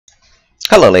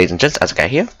Hello ladies and gents, Asuka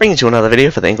here, bringing you another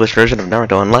video for the English version of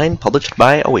Naruto Online, published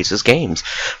by Oasis Games.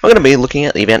 We're going to be looking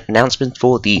at the event announcement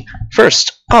for the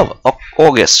 1st of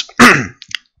August,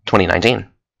 2019.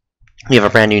 We have a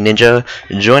brand new ninja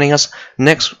joining us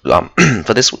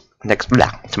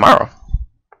tomorrow.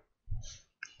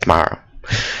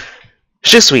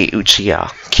 Shisui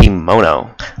Uchiha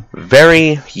Kimono.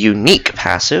 Very unique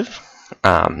passive.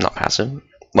 Not passive.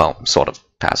 Well, sort of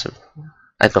passive.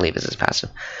 I believe this is passive.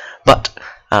 But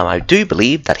I do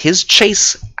believe that his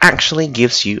chase actually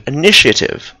gives you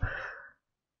initiative,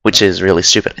 which is really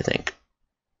stupid, I think.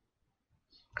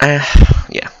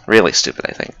 Yeah, really stupid,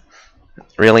 I think.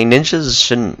 Really, ninjas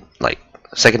shouldn't, like,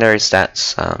 secondary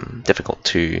stats, difficult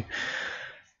to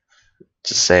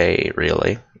say,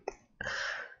 really.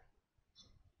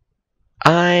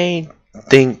 I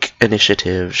think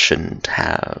initiative shouldn't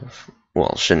have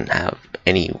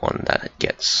anyone that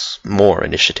gets more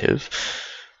initiative.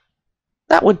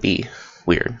 That would be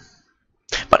weird.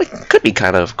 But it could be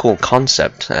kind of cool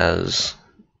concept, as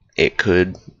it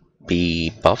could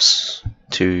be buffs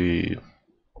to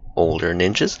older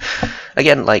ninjas.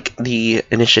 Again, like, the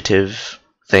initiative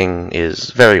thing is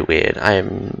very weird.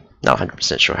 I'm not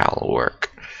 100% sure how it'll work.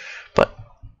 But,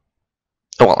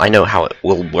 well, I know how it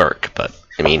will work, but,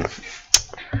 I mean,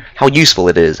 how useful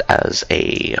it is as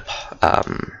a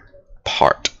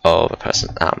part of a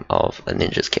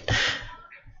ninja's kit.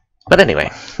 But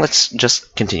anyway, let's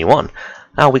just continue on.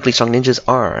 Our weekly strong ninjas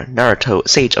are Naruto,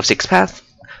 Sage of Six Paths,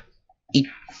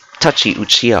 Itachi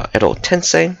Uchiha Edo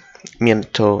Tensei,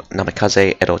 Minato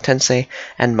Namikaze Edo Tensei,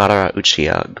 and Madara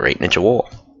Uchiha Great Ninja War.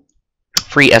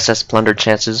 Free SS Plunder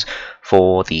chances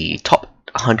for the top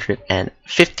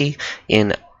 150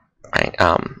 in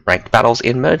ranked battles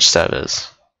in merge servers.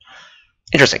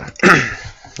 Interesting.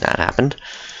 That happened.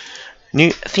 New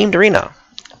themed arena,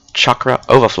 Chakra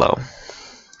Overflow.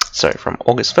 So from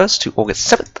August 1st to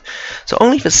August 7th. So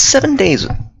only for 7 days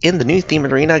in the new themed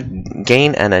arena,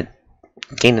 gain an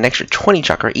extra 20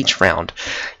 chakra each round.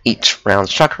 Each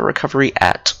round's chakra recovery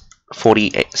at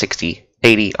 40, 60,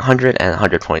 80, 100, and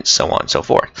 100 points, so on and so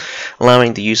forth,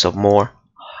 allowing the use of more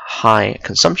high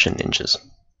consumption ninjas.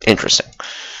 Interesting.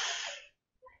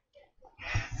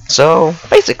 So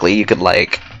basically, you could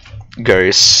like go.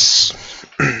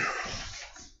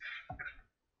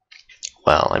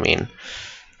 Well, I mean,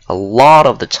 a lot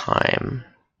of the time,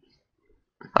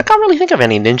 I can't really think of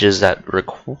any ninjas that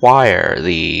require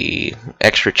the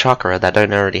extra chakra that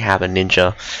don't already have a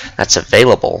ninja that's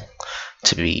available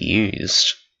to be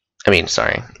used. I mean,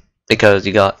 sorry, because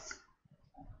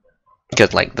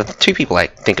like the two people I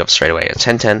think of straight away are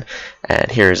Tenten and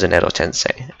Hiruzen Edo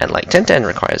Tensei, and like Tenten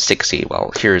requires 60,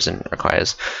 while Hiruzen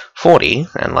requires 40,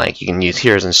 and like you can use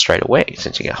Hiruzen straight away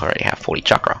since you already have 40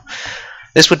 chakra.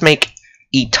 This would make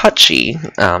Itachi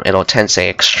Edo Tensei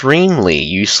extremely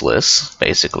useless,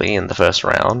 basically, in the first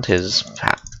round. His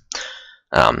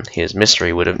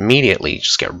mystery would immediately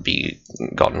just be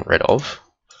gotten rid of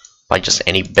by just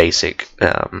any basic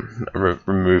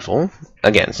removal.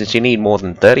 Again, since you need more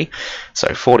than 30,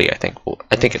 so 40, I think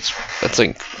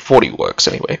 40 works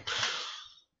anyway.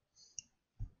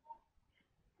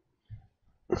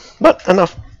 But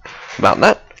enough about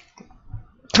that.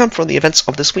 Time for the events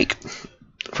of this week.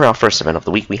 For our first event of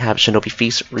the week, we have Shinobi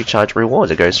Feast Recharge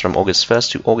Rewards. It goes from August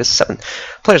 1st to August 7th.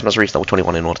 Players must reach level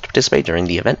 21 in order to participate during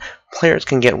the event. Players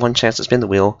can get one chance to spin the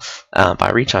wheel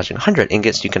by recharging 100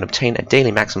 ingots. You can obtain a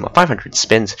daily maximum of 500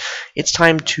 spins. It's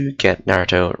time to get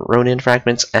Naruto Ronin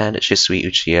Fragments and Shisui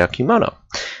Uchiha Kimono.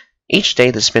 Each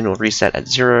day, the spin will reset at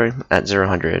 0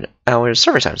 hours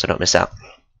server time, so don't miss out.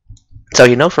 So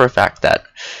you know for a fact that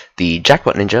the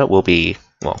Jackpot Ninja will be,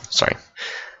 well, sorry,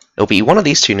 it'll be one of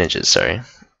these two ninjas, sorry.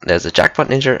 There's the Jackpot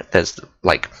Ninja, there's the,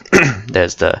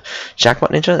 there's the Jackpot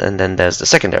Ninja, and then there's the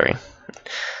secondary.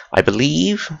 I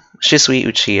believe Shisui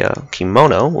Uchiha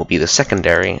Kimono will be the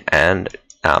secondary, and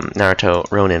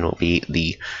Naruto Ronin will be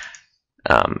the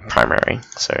primary.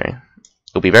 So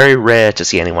it'll be very rare to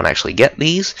see anyone actually get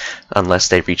these, unless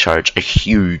they recharge a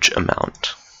huge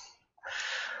amount.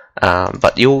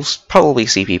 But you'll probably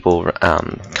see people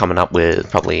coming up with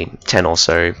probably 10 or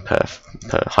so per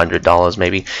 $100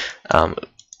 maybe,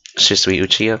 Shisui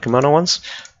Uchiha Kimono ones.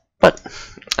 But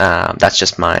that's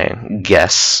just my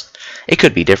guess. It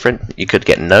could be different. You could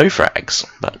get no frags,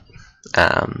 but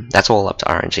that's all up to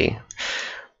RNG.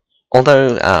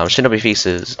 Although Shinobi Feast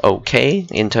is okay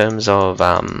in terms of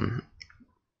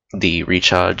the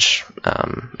recharge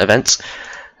events,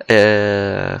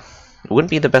 it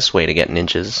wouldn't be the best way to get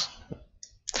ninjas.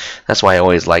 That's why I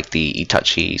always like the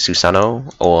Itachi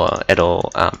Susano or Edo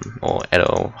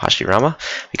Hashirama,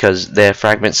 because their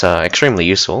fragments are extremely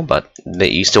useful, but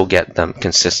you still get them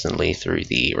consistently through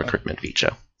the recruitment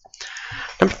feature.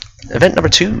 Event number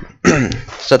 2.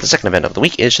 So the second event of the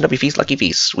week is Shinobi Feast Lucky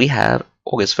Feast. We have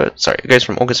August 1st. Sorry, it goes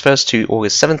from August 1st to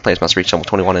August 7th. Players must reach level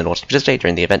 21 in order to participate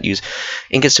during the event. Use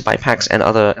ingots to buy packs and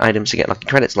other items to get lucky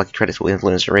credits. Lucky credits will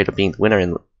influence your rate of being the winner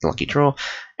in the lucky draw.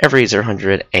 Every 000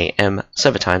 AM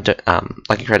server time,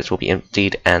 lucky credits will be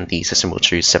emptied, and the system will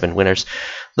choose 7 winners.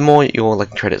 The more your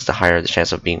lucky credits, the higher the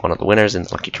chance of being one of the winners in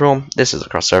the lucky draw. This is a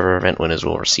cross-server event. Winners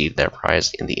will receive their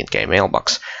prize in the in-game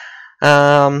mailbox.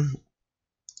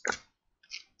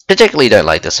 Particularly don't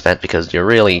like this event because you're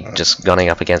really just gunning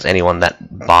up against anyone that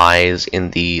buys in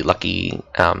the lucky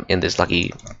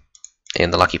lucky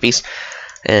feast,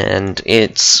 and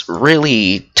it's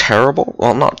really terrible.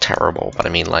 Well, not terrible, but I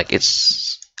mean, like,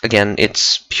 it's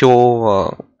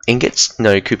pure ingots,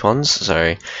 no coupons,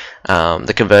 so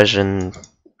the conversion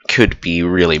could be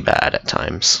really bad at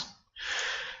times.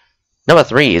 Number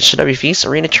 3 is Shinobi Feast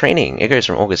Arena Training. It goes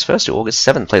from August 1st to August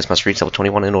 7th. Players must reach level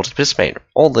 21 in order to participate.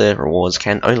 All the rewards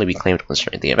can only be claimed once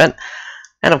during the event.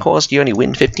 And of course, you only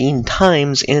win 15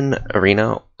 times in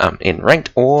Arena, in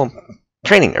Ranked or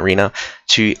Training Arena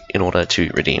in order to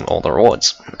redeem all the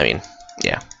rewards. I mean,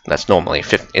 yeah, that's normally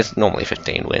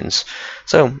 15 wins.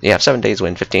 So you have 7 days,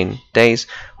 win 15 days,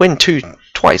 win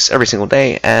twice every single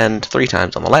day, and 3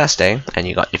 times on the last day, and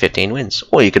you got your 15 wins.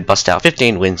 Or you could bust out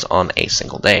 15 wins on a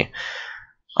single day.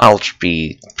 I'll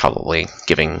be probably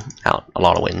giving out a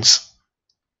lot of wins.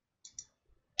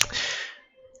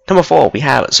 Number 4, we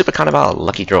have Super Carnival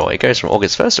Lucky Draw. It goes from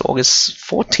August 1st to August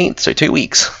 14th, so 2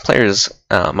 weeks. Players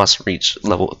must reach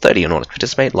level 30 in order to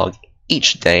participate. Log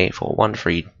each day for 1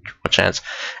 free draw chance,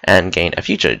 and gain a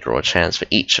future draw chance for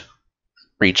each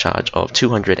recharge of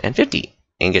 250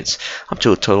 ingots, up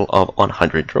to a total of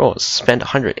 100 draws. Spend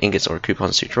 100 ingots or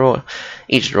coupons to draw.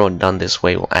 Each draw done this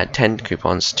way will add 10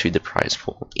 coupons to the prize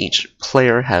pool. Each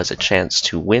player has a chance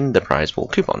to win the prize pool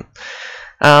coupon.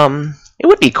 It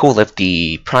would be cool if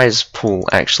the prize pool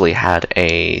actually had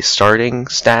a starting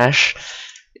stash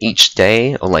each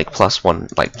day, or like plus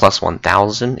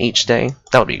 1,000 each day.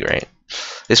 That would be great.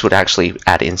 This would actually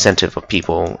add incentive of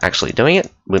people actually doing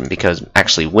it, because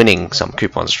actually winning some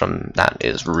coupons from that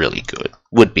is really good.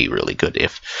 Would be really good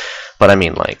if, but I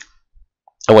mean, like,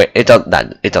 oh wait, it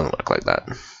doesn't work like that.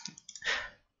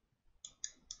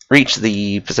 Reach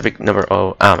the specific number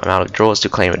of amount of draws to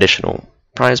claim additional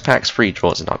prize packs. Free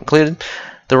draws are not included.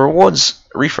 The rewards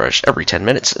refresh every 10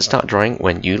 minutes. Start drawing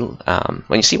when you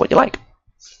see what you like.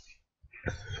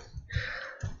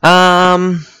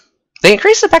 They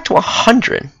increased it back to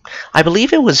 100. I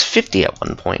believe it was 50 at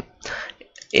one point.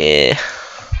 When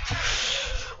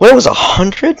it was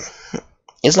 100,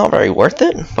 it's not very worth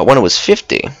it. But when it was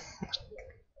 50,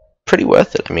 pretty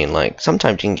worth it. I mean, like,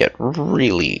 sometimes you can get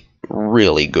really,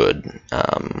 really good,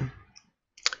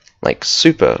 like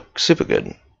super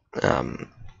good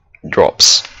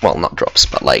drops. Well, not drops,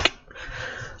 but like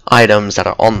items that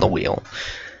are on the wheel.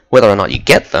 Whether or not you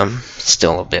get them,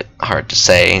 still a bit hard to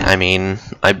say. I mean,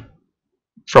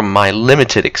 from my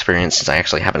limited experience, since I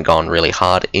actually haven't gone really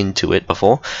hard into it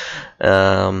before,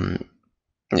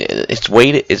 it's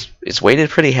weighted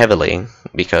pretty heavily,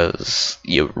 because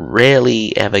you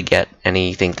rarely ever get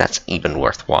anything that's even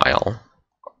worthwhile,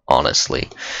 honestly.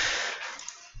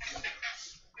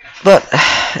 But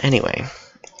anyway,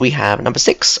 we have number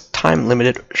 6, Time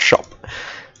Limited Shop.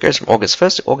 It goes from August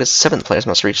 1st to August 7th. Players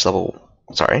must reach level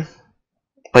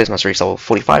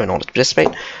 45 in order to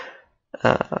participate.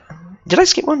 Did I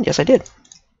skip one? Yes, I did.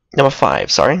 Number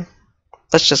 5, sorry.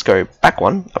 Let's just go back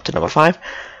one, up to number 5.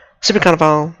 Super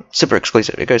Carnival, Super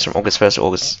Exclusive. It goes from August 1st to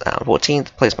August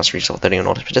 14th. Players must reach level 30 in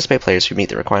order to participate. Players who meet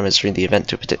the requirements during the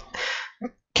event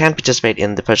can participate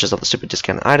in the purchase of the super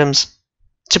discounted items.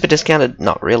 Super discounted?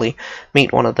 Not really.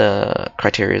 Meet one of the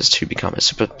criteria to become a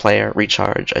super player,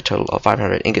 recharge a total of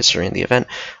 500 ingots during the event,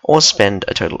 or spend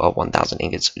a total of 1,000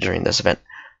 ingots during this event.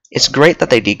 It's great that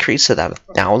they decreased to that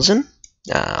 1,000,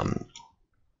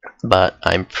 but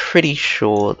I'm pretty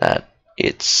sure that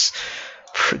it's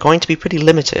going to be pretty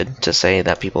limited to say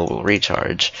that people will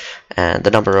recharge, and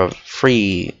the number of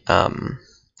free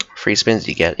spins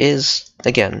you get is,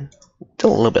 again,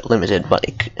 still a little bit limited, but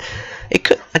it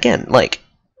could, again, like,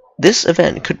 this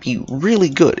event could be really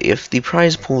good if the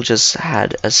prize pool just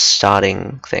had a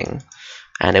starting thing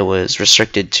and it was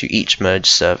restricted to each merge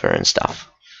server and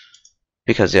stuff.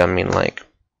 Because, I mean, like,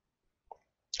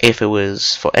 if it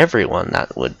was for everyone,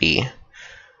 that would be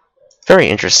very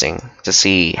interesting to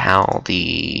see how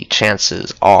the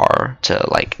chances are to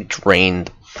like drain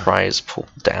the prize pool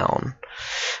down.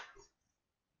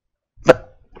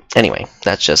 But anyway,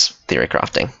 that's just theory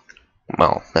crafting.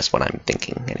 Well, that's what I'm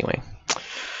thinking anyway.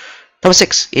 Number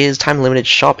 6 is time limited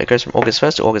shop. It goes from August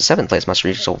 1st to August 7th. Players must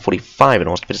reach level 45 in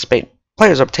order to participate.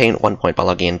 Players obtain 1 point by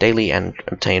logging in daily and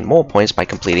obtain more points by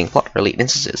completing plot or elite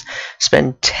instances.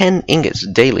 Spend 10 ingots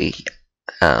daily.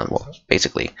 Well,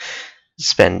 basically,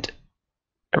 spend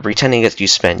every 10 ingots you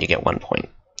spend, you get 1 point.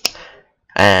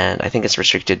 And I think it's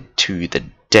restricted to the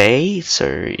day, so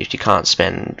if you can't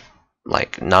spend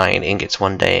like 9 ingots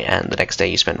one day and the next day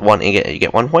you spend 1 ingot and you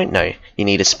get 1 point, no, you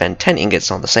need to spend 10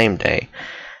 ingots on the same day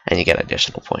and you get an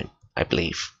additional point, I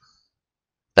believe.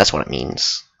 That's what it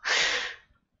means.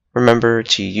 Remember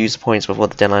to use the points before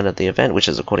the deadline of the event, which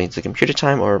is according to the computer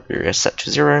time, or is set to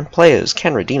 0. Players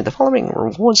can redeem the following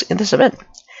rewards in this event: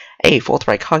 A.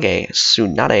 Forthright Kage,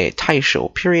 Tsunade Taisho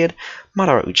period,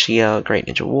 Madara Uchiha, Great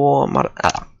Ninja War,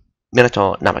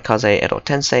 Minato Namikaze Edo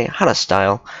Tensei, Hana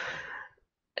Style,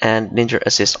 and Ninja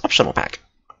Assist Optional Pack.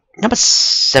 Number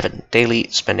 7, Daily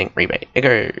Spending Rebate. It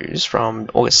goes from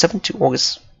August 1st to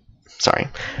August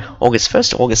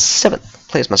 7th.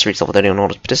 Players must reach level 30 in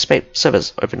order to participate.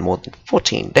 Servers open more than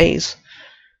 14 days.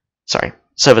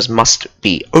 Servers must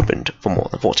be opened for more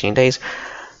than 14 days.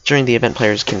 During the event,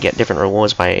 players can get different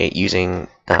rewards by using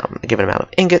a given amount of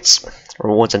ingots.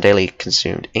 Rewards on daily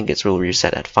consumed ingots will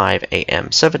reset at 5 AM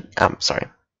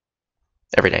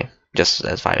every day. Just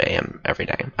as 5 AM every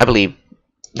day. I believe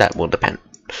that will depend.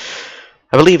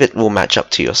 I believe it will match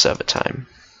up to your server time.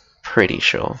 Pretty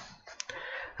sure.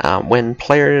 When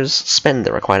players spend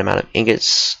the required amount of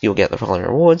ingots, you'll get the following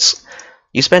rewards.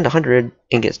 You spend 100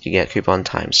 ingots, you get coupon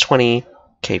times 20,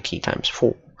 cave key times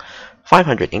 4.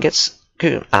 500 ingots,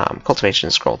 cultivation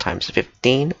scroll times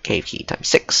 15, cave key times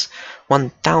 6.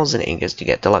 1000 ingots, you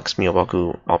get deluxe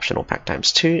Miyoboku optional pack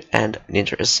times 2, and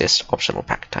ninja assist optional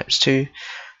pack times 2.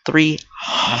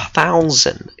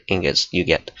 3000 ingots, you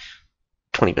get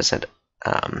 20%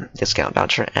 discount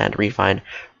voucher and refine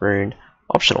rune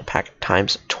optional pack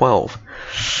times 12.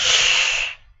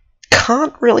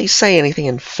 Can't really say anything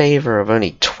in favor of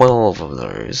only 12 of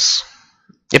those.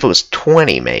 If it was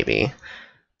 20 maybe.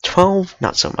 12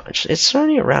 not so much. It's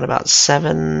only around about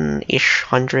 7-ish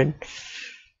hundred.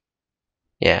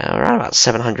 Yeah, around about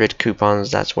 700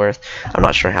 coupons that's worth. I'm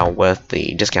not sure how worth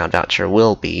the discount voucher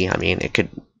will be. I mean, it could,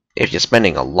 if you're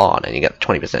spending a lot and you get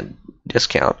 20%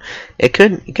 discount, it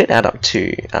could add up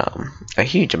to a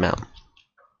huge amount.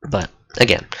 But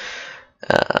again,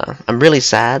 I'm really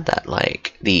sad that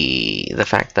like the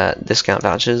fact that discount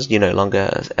vouchers you no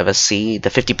longer ever see the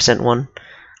 50% one.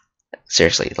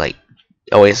 Seriously, like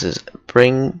Oasis,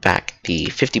 bring back the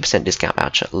 50% discount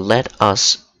voucher. Let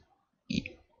us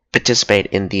participate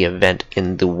in the event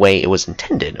in the way it was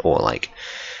intended, or like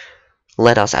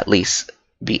let us at least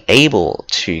be able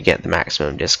to get the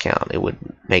maximum discount. It would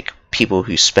make people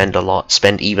who spend a lot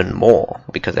spend even more,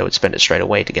 because they would spend it straight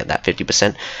away to get that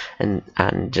 50%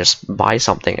 and just buy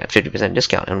something at 50%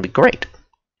 discount, and it would be great.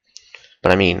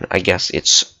 But I mean, I guess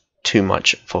it's too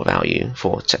much for value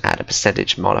to add a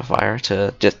percentage modifier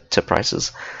to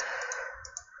prices.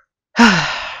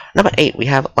 Number 8, we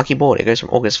have Lucky Board. It goes from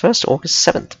August 1st to August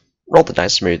 7th. Roll the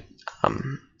dice to move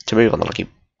on the Lucky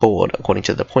Board according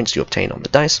to the points you obtain on the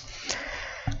dice.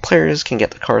 Players can get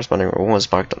the corresponding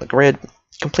rewards marked on the grid.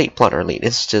 Complete plot or elite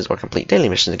instances or complete daily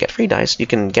missions to get free dice. You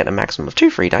can get a maximum of 2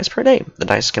 free dice per day. The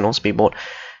dice can also be bought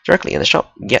directly in the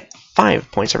shop. Get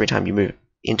 5 points every time you move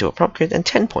into a prop grid and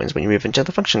 10 points when you move into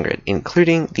the function grid,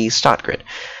 including the start grid.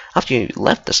 After you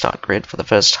left the start grid for the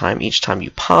first time, each time you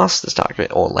pass the start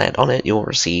grid or land on it, you'll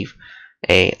receive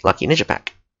a Lucky Ninja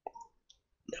Pack.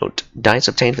 Note, dice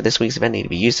obtained for this week's event need to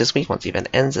be used this week. Once the event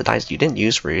ends, the dice you didn't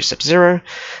use will reset to 0.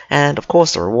 And of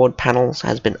course, the reward panel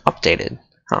has been updated.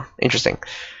 Huh, interesting.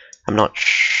 I'm not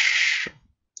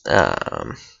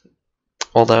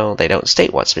although they don't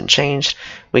state what's been changed,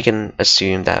 we can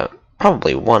assume that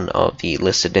probably one of the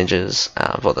listed ninjas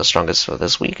for the strongest for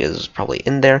this week is probably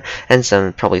in there, and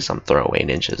probably some throwaway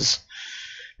ninjas.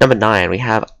 Number 9, we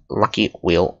have Lucky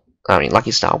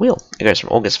Star Wheel. It goes from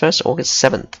August 1st to August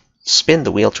 7th. Spin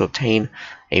the wheel to obtain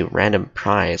a random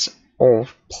prize. All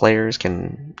players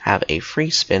can have a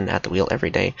free spin at the wheel every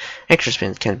day. Extra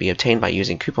spins can be obtained by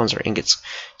using coupons or ingots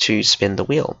to spin the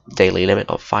wheel. Daily limit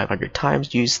of 500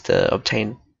 times. Use the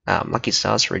obtained Lucky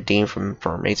Stars to redeem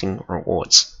for amazing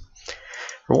rewards.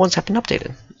 Rewards have been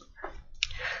updated.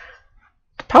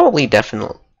 Probably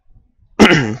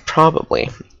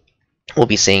we'll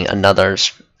be seeing another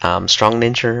strong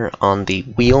ninja on the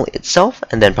wheel itself,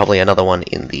 and then probably another one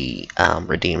in the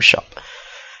redeem shop.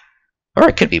 Or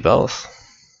it could be both.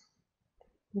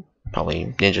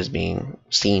 Probably ninjas being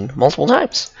seen multiple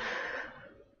times.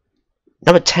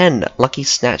 Number 10, Lucky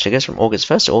Snatch. It goes from August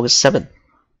 1st to August 7th.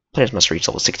 Players must reach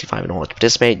level 65 in order to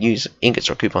participate. Use ingots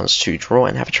or coupons to draw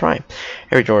and have a try.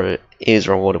 Every draw is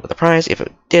rewarded with a prize. If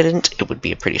it didn't, it would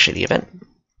be a pretty shitty event.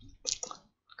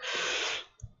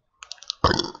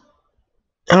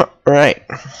 Alright.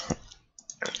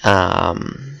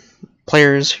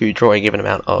 Players who draw a given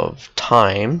amount of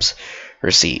times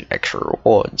receive extra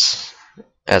rewards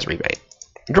as rebate.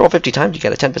 Draw 50 times, you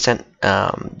get a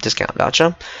 10% discount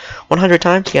voucher. 100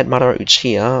 times, you get Madara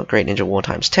Uchiha Great Ninja War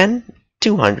times 10.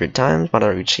 200 times,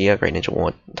 Madara Uchiha Great Ninja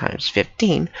War times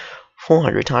 15.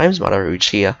 400 times, Madara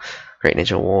Uchiha Great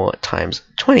Ninja War times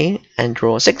 20. And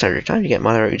draw 600 times, you get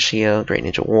Madara Uchiha Great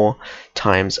Ninja War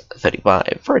times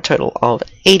 35. For a total of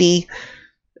 80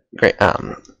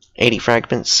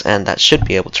 fragments, and that should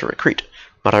be able to recruit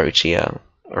Madara Uchiha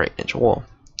Great Ninja War.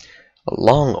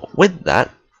 Along with that,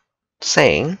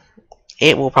 saying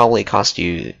it will probably cost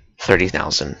you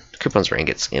 30,000 coupons or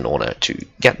ingots in order to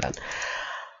get that.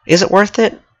 Is it worth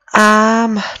it?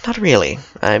 Not really.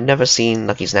 I've never seen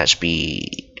Lucky Snatch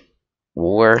be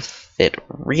worth it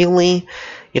really.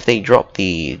 If they drop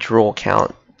the draw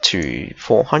count to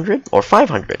 400 or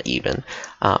 500 even,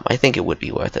 I think it would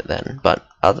be worth it then. But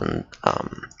other than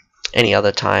any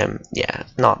other time, yeah,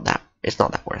 it's not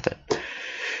that worth it.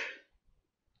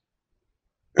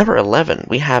 Number 11,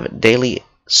 we have Daily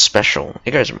Special.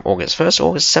 It goes from August 1st to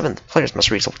August 7th. Players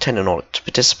must reach level 10 in order to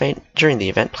participate. During the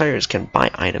event, players can buy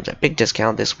items at big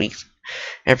discount this week.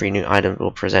 Every day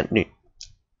will present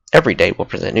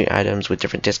new items with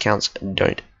different discounts.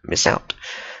 Don't miss out.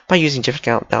 By using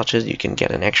discount vouchers, you can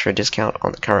get an extra discount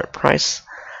on the current price.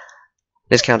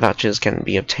 Discount vouchers can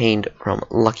be obtained from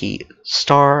Lucky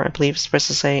Star, I believe it's supposed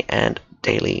to say, and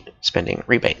Daily Spending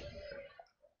Rebate.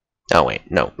 Oh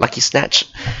wait, no, Lucky Snatch.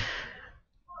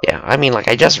 Yeah, I mean, like,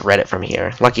 I just read it from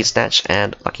here. Lucky Snatch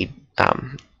and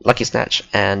Lucky Snatch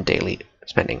and Daily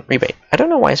Spending Rebate. I don't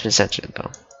know why it's been censored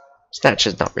though. Snatch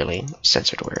is not really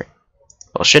censored word.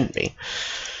 Well, shouldn't be.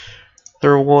 The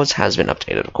rewards has been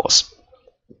updated, of course.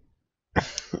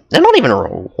 They're not even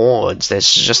rewards.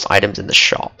 There's just items in the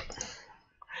shop.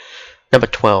 Number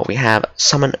 12, we have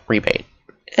Summon Rebate.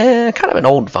 Kind of an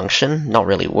old function, not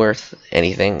really worth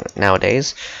anything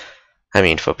nowadays. I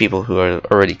mean, for people who are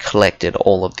already collected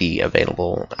all of the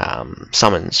available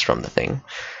summons from the thing,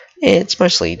 it's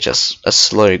mostly just a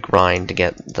slow grind to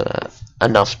get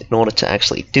enough in order to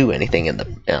actually do anything in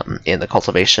the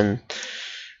cultivation,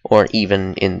 or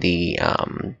even in the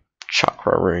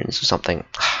chakra runes or something.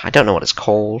 I don't know what it's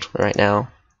called right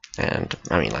now, and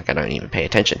I mean, like, I don't even pay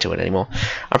attention to it anymore.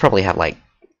 I probably have like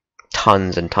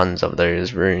tons and tons of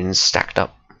those runes stacked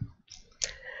up.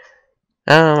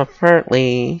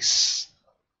 Apparently,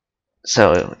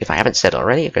 so if I haven't said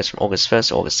already, it goes from August 1st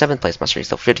to August 7th. Players must reach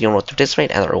level 50 in order to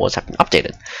participate, and the rewards have been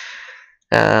updated.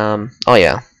 Oh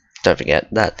yeah, don't forget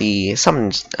that the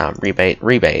summons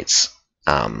rebates,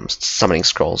 summoning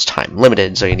scrolls time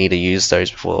limited, so you need to use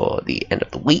those before the end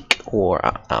of the week or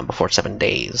before 7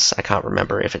 days. I can't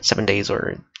remember if it's 7 days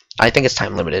or I think it's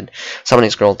time limited. Summoning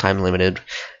scroll time limited,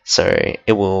 so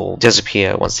it will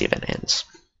disappear once the event ends.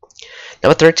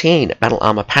 Number 13, Battle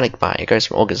Armor Panic Buy. It goes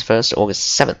from August 1st to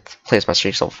August 7th. Players must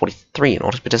reach level 43 in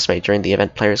order to participate. During the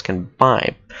event, players can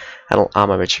buy Battle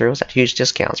Armor materials at huge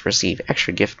discounts, receive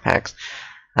extra gift packs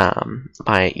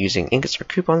by using ingots or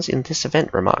coupons in this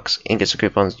event. Remarks: ingots or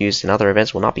coupons used in other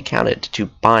events will not be counted to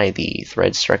buy the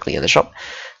threads directly in the shop.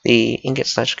 The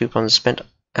ingots/coupons spent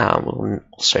will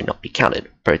also not be counted.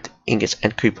 Both ingots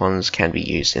and coupons can be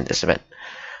used in this event.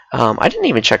 I didn't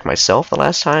even check myself the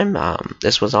last time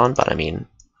this was on, but I mean,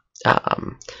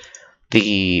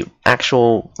 the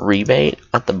actual rebate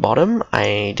at the bottom,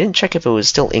 I didn't check if it was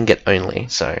still ingot only,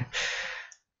 so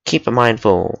keep a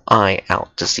mindful eye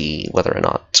out to see whether or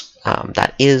not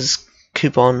that is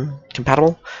coupon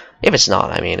compatible. If it's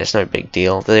not, I mean, it's no big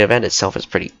deal. The event itself is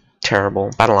pretty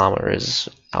terrible. Battle Armor is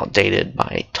outdated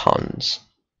by tons.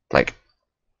 Like,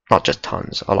 not just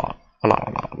tons, a lot.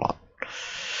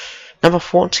 Number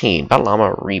 14, Battle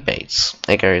Armor Rebates.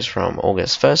 It goes from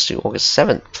August 1st to August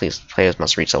 7th. Players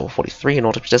must reach level 43 in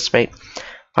order to participate.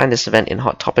 Find this event in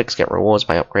Hot Topics. Get rewards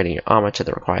by upgrading your armor to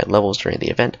the required levels during the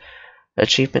event.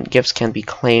 Achievement gifts can be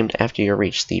claimed after you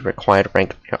reach the required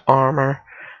rank of your armor.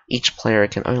 Each player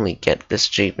can only get this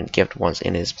achievement gift once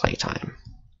in his playtime.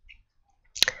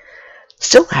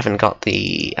 Still haven't got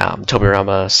the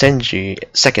Tobirama Senju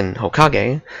second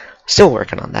Hokage. Still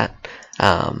working on that.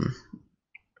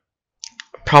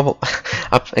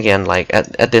 Again, like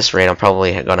at this rate, I'm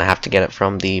probably gonna have to get it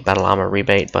from the Battle Armor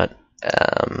rebate, but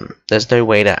there's no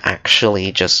way to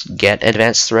actually just get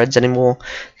advanced threads anymore.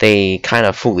 They kind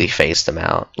of fully phased them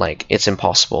out. Like, it's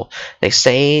impossible. They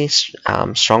say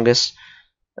strongest,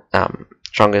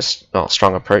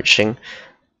 strong approaching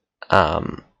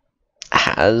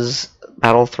has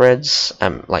battle threads.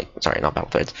 Sorry, not battle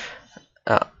threads.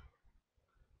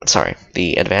 Sorry,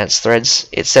 the advanced threads.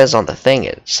 It says on the thing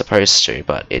it's supposed to,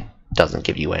 but it doesn't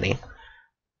give you any.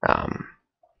 I'm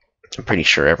pretty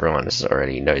sure everyone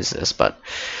already knows this, but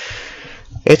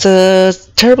it's a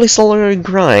terribly slow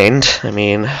grind. I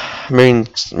mean, moon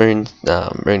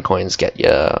coins get you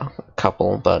a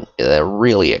couple, but they're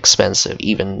really expensive,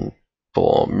 even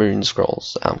for moon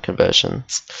scrolls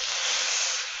conversions.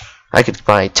 I could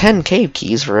buy 10 cave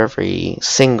keys for every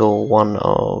single one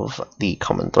of the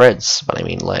common threads, but I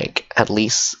mean, like, at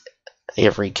least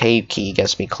every cave key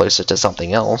gets me closer to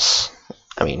something else.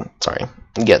 I mean, sorry,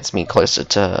 gets me closer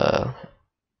to...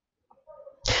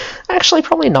 Actually,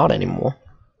 probably not anymore.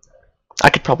 I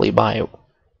could probably buy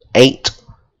 8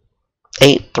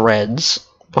 threads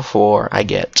before I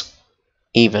get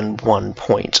even 1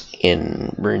 point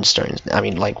in runestones. I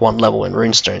mean, like 1 level in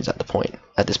runestones at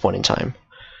this point in time.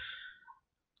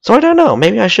 So I don't know,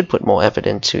 maybe I should put more effort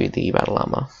into the battle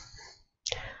armor.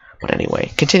 But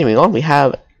anyway, continuing on, we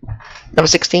have number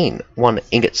 16, 1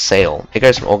 ingot sale. It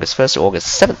goes from August 1st to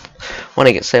August 7th. 1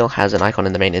 ingot sale has an icon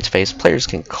in the main interface. Players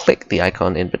can click the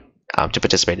icon to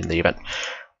participate in the event.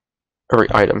 Every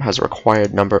item has a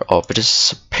required number of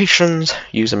participations.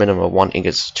 Use a minimum of 1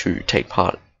 ingots to take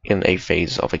part in a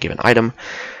phase of a given item.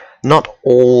 Not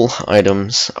all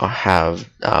items have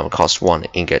cost 1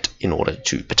 ingot in order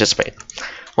to participate.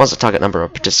 Once the target number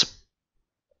of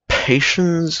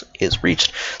participations is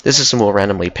reached, the system will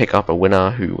randomly pick up a winner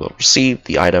who will receive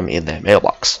the item in their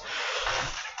mailbox.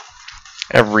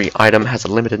 Every item has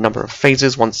a limited number of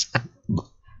phases. Once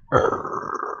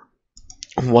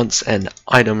an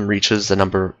item reaches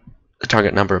the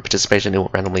target number of participation, it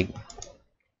will randomly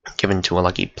given to a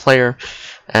lucky player,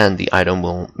 and the item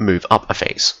will move up a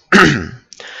phase.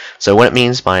 So what it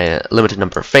means by a limited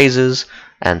number of phases,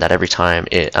 and that every time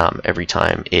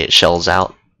it shells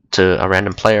out to a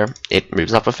random player, it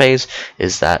moves up a phase,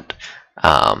 is that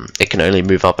it can only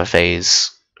move up a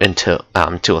phase until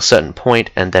to a certain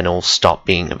point, and then it'll stop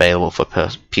being available for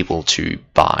people to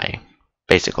buy,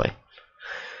 basically,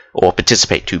 or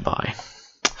participate to buy.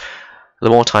 The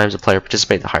more times a player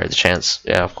participates, the higher the chance.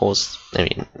 Yeah, of course. I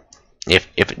mean,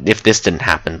 if this didn't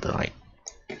happen, then, like,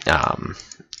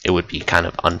 it would be kind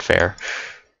of unfair,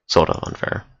 sort of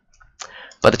unfair.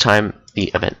 By the time the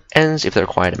event ends, if the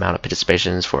required amount of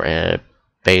participations for a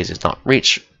phase is not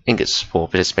reached, ingots for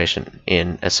participation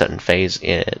in a certain phase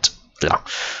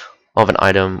of an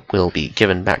item will be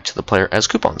given back to the player as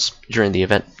coupons. During the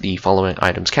event, the following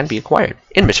items can be acquired.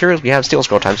 In materials, we have Steel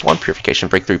Scroll ×1, Purification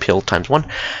Breakthrough Pill ×1,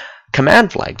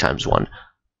 Command Flag ×1,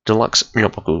 Deluxe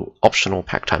Minoboku Optional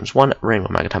Pack ×1, Rainbow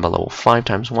Magatama Level 5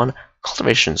 ×1,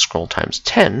 Cultivation Scroll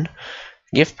 ×10,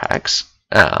 Gift Packs,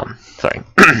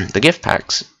 the Gift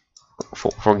Packs,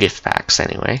 for Gift Packs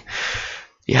anyway,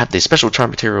 you have the Special Charm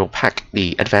Material Pack,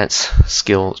 the Advanced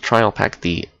Skill Trial Pack,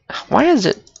 why is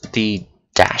it the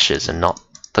dashes and not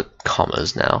the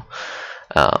commas now?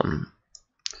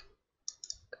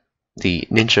 The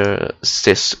Ninja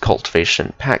Sis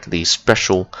Cultivation Pack, the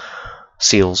Special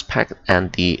Seals Pack,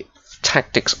 and the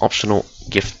Tactics Optional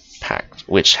Gift Pack,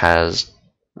 which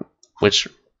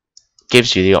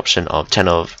gives you the option of 10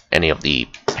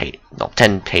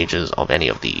 pages of any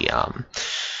of the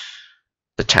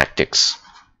tactics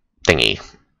thingy.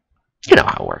 You know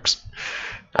how it works.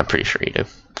 I'm pretty sure you do.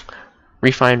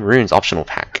 Refine Runes Optional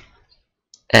Pack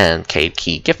and Cave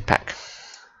Key Gift Pack.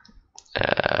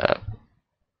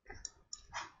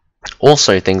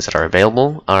 Also, things that are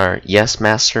available are Yes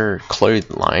Master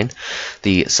Clothesline,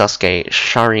 the Sasuke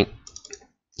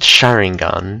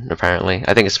Sharingan, apparently.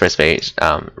 I think it's supposed to be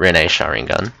Rene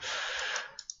Sharingan.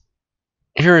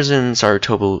 Hiruzen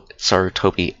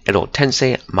Sarutobi Edo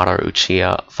Tensei Mara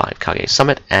Uchiha 5 Kage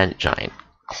Summit, and Giant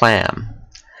Clam.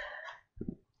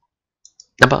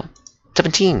 Number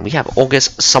 17, we have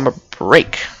August Summer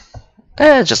Break.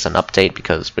 Just an update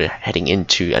because we're heading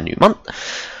into a new month.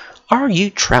 Are you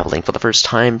traveling for the first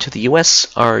time to the US?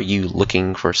 Are you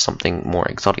looking for something more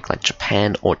exotic like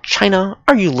Japan or China?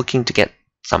 Are you looking to get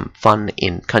some fun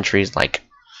in countries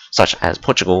such as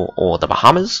Portugal or the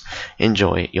Bahamas?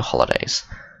 Enjoy your holidays.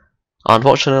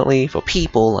 Unfortunately, for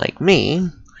people like me,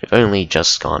 I've only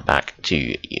just gone back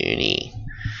to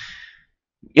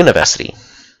university.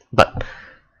 But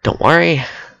don't worry,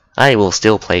 I will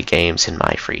still play games in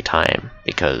my free time,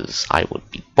 because I would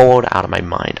be bored out of my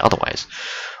mind otherwise.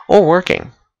 Or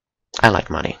working. I like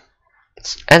money.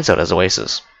 And so does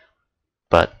Oasis.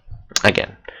 But,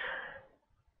 again,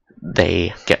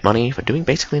 they get money for doing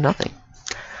basically nothing.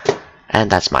 And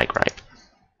that's my gripe.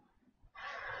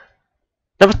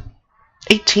 Number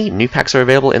 18. New packs are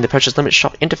available in the purchase limit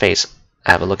shop interface.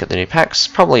 Have a look at the new packs.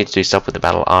 Probably to do stuff with the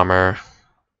battle armor.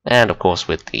 And, of course,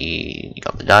 with the... You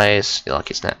got the dice, the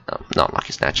lucky snatch... not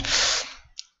lucky snatch.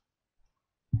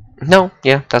 No,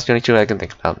 yeah, that's the only two I can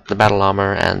think about. The battle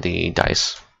armor and the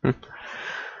dice.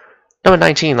 Number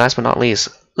 19, last but not least.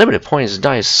 Limited points,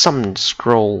 dice, summon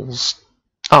scrolls.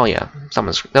 Oh yeah,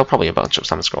 there'll probably a bunch of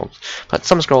summon scrolls. But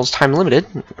summon scrolls time limited.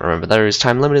 Remember there is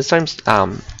time limited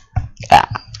summon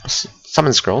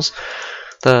scrolls.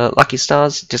 The lucky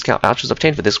stars discount vouchers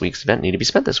obtained for this week's event need to be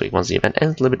spent this week. Once the event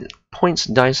ends, limited points,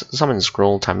 dice, summon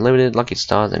scroll, time limited, lucky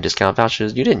stars, and discount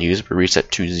vouchers you didn't use will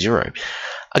reset to 0.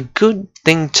 A good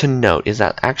thing to note is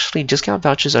that actually discount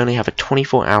vouchers only have a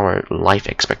 24-hour life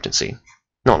expectancy.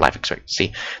 Not life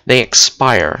expectancy. They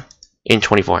expire in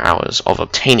 24 hours of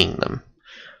obtaining them,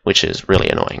 which is really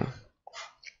annoying.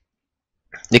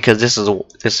 Because this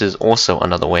is also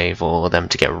another way for them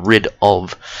to get rid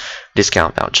of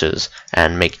discount vouchers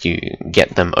and make you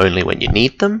get them only when you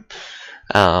need them.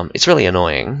 It's really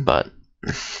annoying, but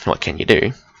what can you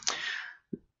do?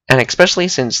 And especially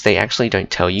since they actually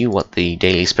don't tell you what the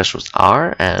daily specials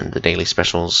are, and the daily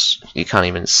specials, you can't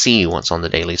even see what's on the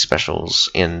daily specials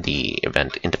in the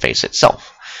event interface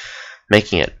itself,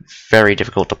 making it very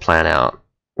difficult to plan out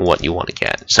what you want to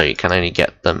get. So you can only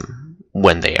get them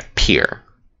when they appear,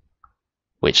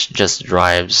 which just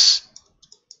drives,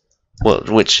 well,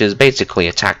 which is basically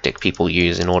a tactic people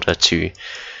use in order to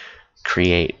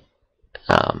create,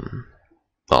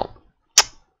 well,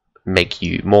 make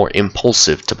you more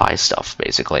impulsive to buy stuff,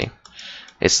 basically.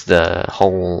 It's the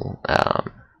whole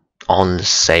on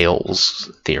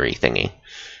sales theory thingy.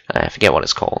 I forget what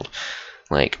it's called.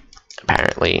 Like,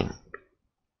 apparently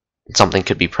something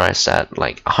could be priced at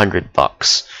like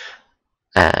 $100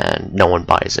 and no one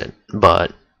buys it,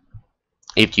 but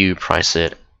if you price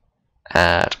it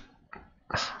at,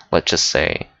 let's just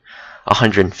say,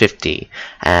 $150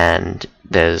 and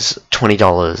there's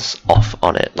 $20 off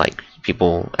on it, like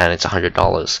people, and it's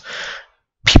 $100,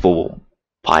 people will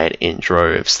buy it in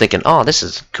droves thinking, oh, this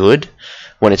is good,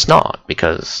 when it's not,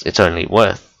 because it's only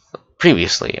worth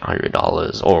previously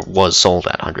 $100 or was sold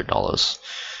at $100.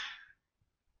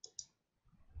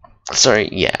 So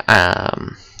yeah,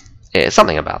 it's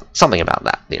something about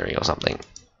that theory or something.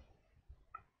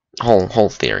 Whole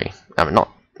theory. I mean, not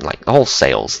like the whole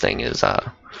sales thing is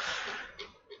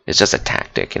it's just a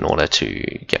tactic in order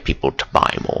to get people to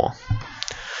buy more.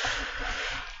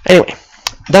 Anyway,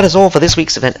 that is all for this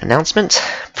week's event announcement.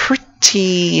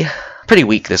 Pretty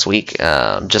weak this week.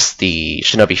 Just the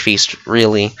Shinobi Feast,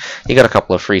 really. You got a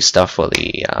couple of free stuff for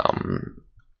the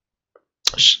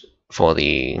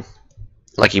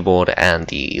Lucky Board and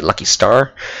the Lucky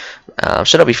Star.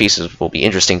 Shinobi Feast will be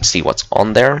interesting to see what's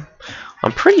on there.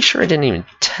 I'm pretty sure it didn't even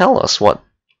tell us what...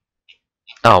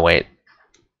 Oh, wait.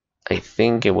 I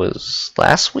think it was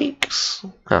last week's?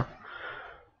 Huh.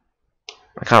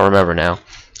 I can't remember now.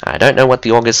 I don't know what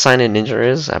the August sign-in ninja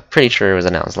is. I'm pretty sure it was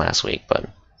announced last week, but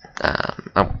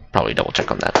I'll probably double check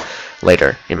on that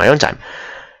later in my own time.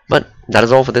 But that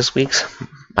is all for this week's.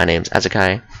 My name's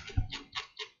Azakai.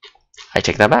 I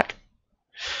take that back.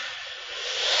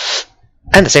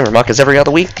 And the same remark as every other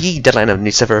week, the deadline of the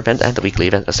new server event and the weekly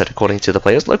event are set according to the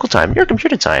player's local time, your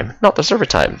computer time, not the server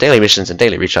time. Daily missions and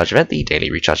daily recharge event. The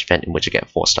daily recharge event in which you get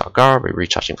 4-star garb,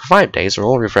 recharging for 5 days, are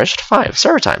all refreshed 5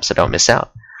 server times, so don't miss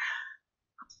out.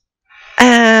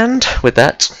 And with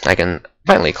that, I can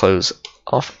finally close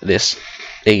off this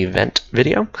event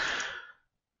video.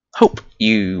 Hope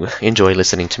you enjoy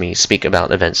listening to me speak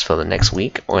about events for the next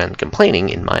week and complaining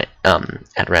in my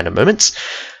at random moments.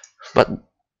 But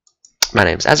my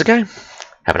name's Azakai.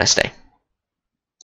 Have a nice day.